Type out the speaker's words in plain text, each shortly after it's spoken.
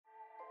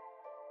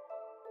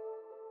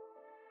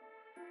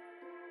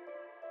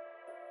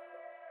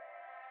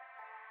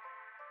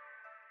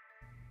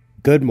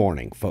Good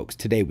morning, folks.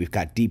 Today we've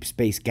got deep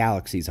space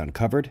galaxies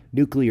uncovered,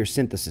 nuclear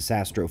synthesis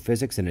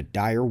astrophysics, and a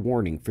dire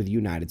warning for the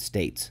United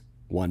States,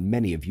 one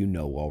many of you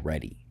know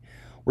already.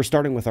 We're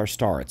starting with our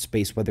star at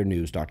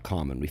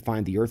spaceweathernews.com, and we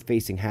find the Earth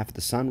facing half of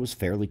the sun was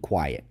fairly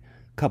quiet.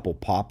 Couple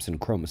pops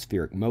and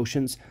chromospheric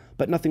motions,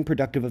 but nothing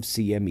productive of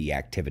CME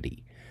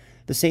activity.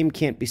 The same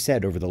can't be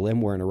said over the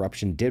limb where an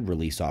eruption did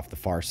release off the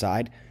far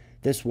side.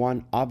 This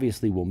one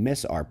obviously will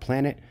miss our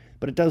planet,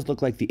 but it does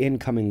look like the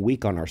incoming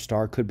week on our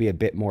star could be a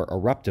bit more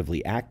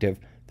eruptively active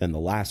than the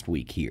last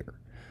week here.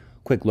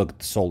 Quick look at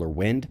the solar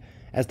wind,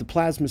 as the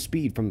plasma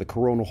speed from the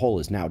coronal hole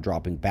is now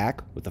dropping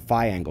back, with the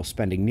phi angle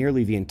spending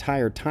nearly the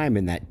entire time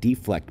in that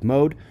deflect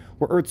mode,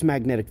 where Earth's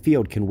magnetic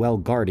field can well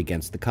guard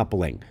against the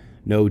coupling.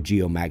 No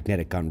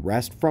geomagnetic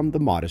unrest from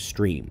the modest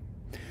stream.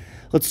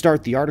 Let's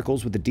start the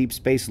articles with a deep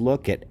space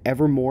look at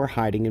ever more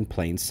hiding in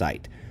plain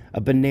sight.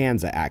 A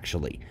bonanza,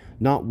 actually.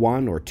 Not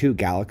one or two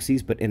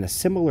galaxies, but in a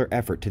similar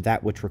effort to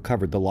that which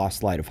recovered the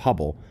lost light of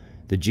Hubble,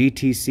 the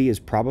GTC has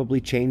probably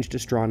changed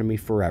astronomy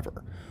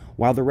forever.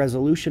 While the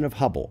resolution of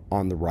Hubble,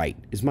 on the right,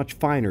 is much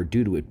finer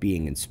due to it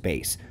being in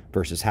space,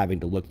 versus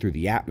having to look through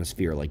the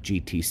atmosphere like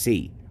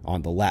GTC,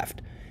 on the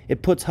left,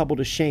 it puts Hubble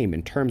to shame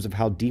in terms of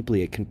how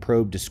deeply it can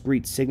probe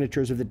discrete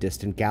signatures of the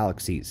distant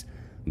galaxies.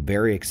 I'm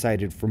very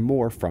excited for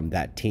more from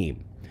that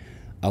team.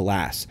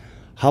 Alas,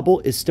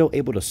 Hubble is still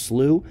able to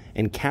slew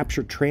and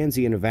capture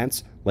transient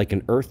events like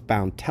an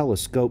Earth-bound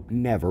telescope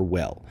never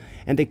will,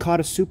 and they caught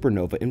a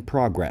supernova in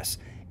progress.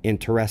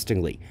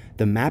 Interestingly,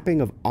 the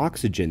mapping of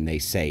oxygen, they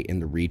say,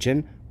 in the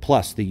region,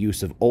 plus the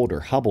use of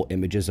older Hubble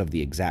images of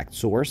the exact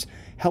source,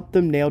 helped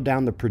them nail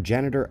down the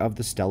progenitor of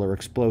the stellar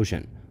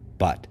explosion.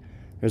 But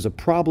there's a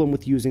problem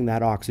with using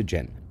that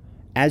oxygen.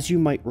 As you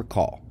might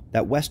recall,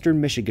 that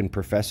Western Michigan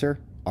professor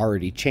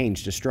already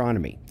changed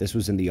astronomy. This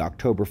was in the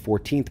October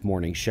 14th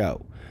morning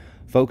show.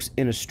 Folks,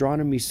 in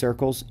astronomy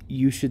circles,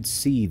 you should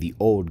see the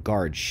old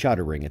guard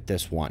shuddering at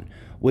this one,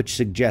 which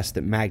suggests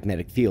that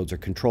magnetic fields are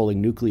controlling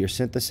nuclear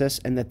synthesis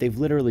and that they've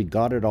literally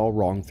got it all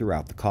wrong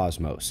throughout the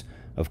cosmos.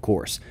 Of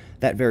course,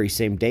 that very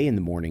same day in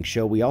the morning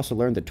show, we also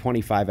learned that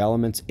 25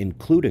 elements,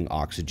 including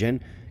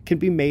oxygen, can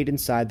be made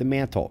inside the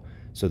mantle,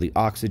 so the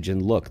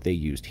oxygen look they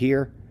used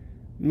here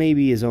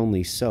maybe is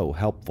only so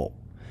helpful.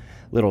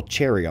 Little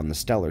cherry on the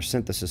stellar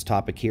synthesis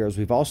topic here, as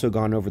we've also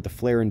gone over the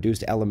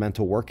flare-induced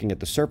elemental working at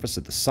the surface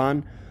of the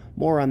sun,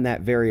 more on that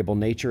variable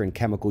nature and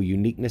chemical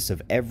uniqueness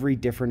of every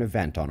different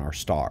event on our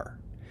star.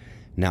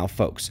 Now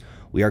folks,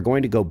 we are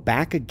going to go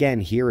back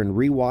again here and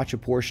rewatch a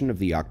portion of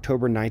the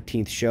October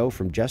 19th show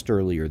from just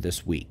earlier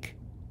this week.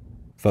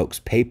 Folks,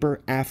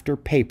 paper after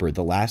paper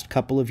the last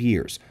couple of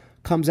years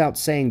comes out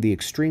saying the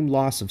extreme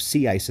loss of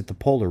sea ice at the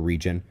polar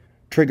region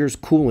triggers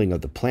cooling of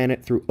the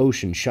planet through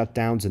ocean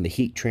shutdowns and the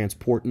heat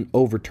transport and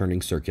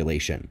overturning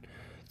circulation.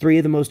 3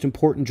 of the most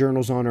important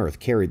journals on Earth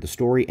carried the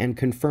story and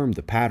confirmed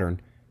the pattern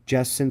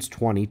just since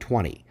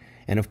 2020.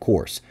 And of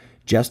course,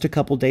 just a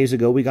couple days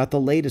ago we got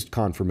the latest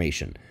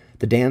confirmation.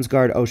 The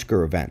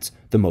Dansgaard-Oeschger events,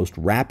 the most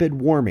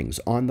rapid warmings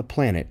on the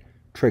planet,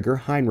 trigger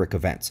Heinrich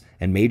events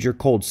and major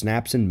cold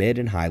snaps in mid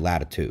and high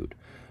latitude.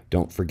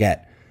 Don't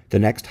forget, the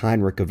next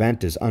Heinrich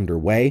event is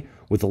underway,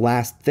 with the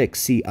last thick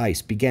sea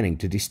ice beginning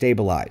to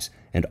destabilize.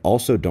 And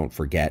also don't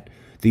forget,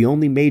 the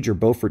only major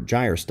Beaufort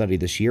Gyre study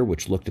this year,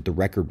 which looked at the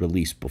record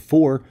release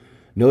before,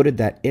 noted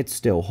that it's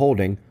still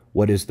holding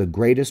what is the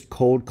greatest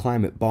cold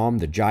climate bomb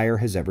the Gyre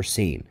has ever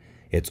seen.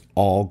 It's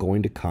all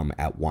going to come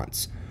at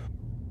once.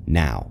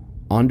 Now,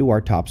 on to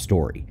our top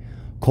story.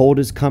 Cold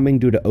is coming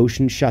due to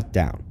ocean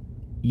shutdown.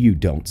 You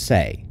don't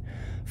say.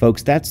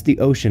 Folks, that's the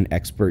ocean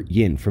expert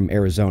Yin from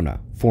Arizona,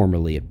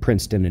 formerly at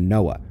Princeton and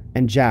NOAA,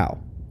 and Zhao,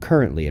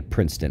 currently at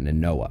Princeton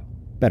and NOAA.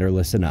 Better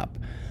listen up.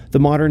 The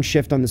modern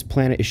shift on this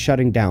planet is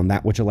shutting down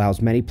that which allows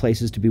many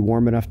places to be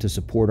warm enough to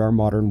support our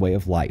modern way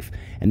of life,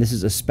 and this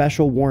is a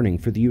special warning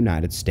for the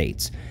United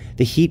States.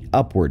 The heat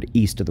upward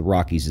east of the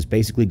Rockies is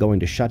basically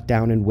going to shut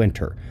down in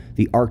winter.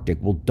 The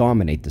Arctic will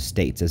dominate the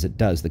states as it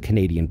does the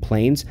Canadian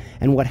plains,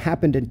 and what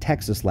happened in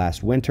Texas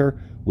last winter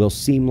will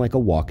seem like a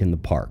walk in the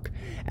park.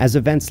 As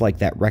events like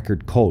that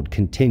record cold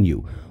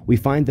continue, we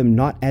find them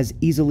not as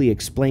easily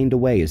explained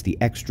away as the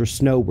extra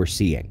snow we're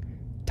seeing.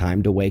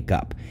 Time to wake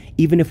up.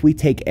 Even if we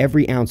take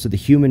every ounce of the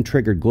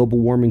human-triggered global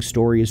warming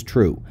story as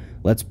true,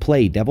 let's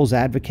play devil's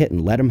advocate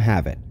and let them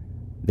have it.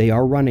 They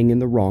are running in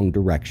the wrong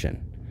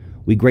direction.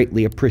 We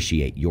greatly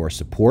appreciate your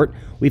support.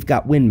 We've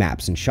got wind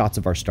maps and shots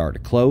of our star to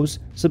close.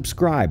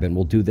 Subscribe and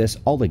we'll do this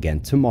all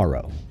again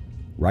tomorrow.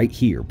 Right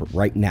here, but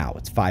right now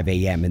it's 5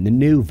 a.m. in the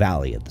new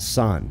Valley of the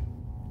Sun.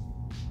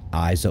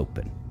 Eyes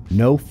open.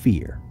 No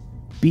fear.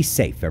 Be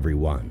safe,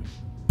 everyone.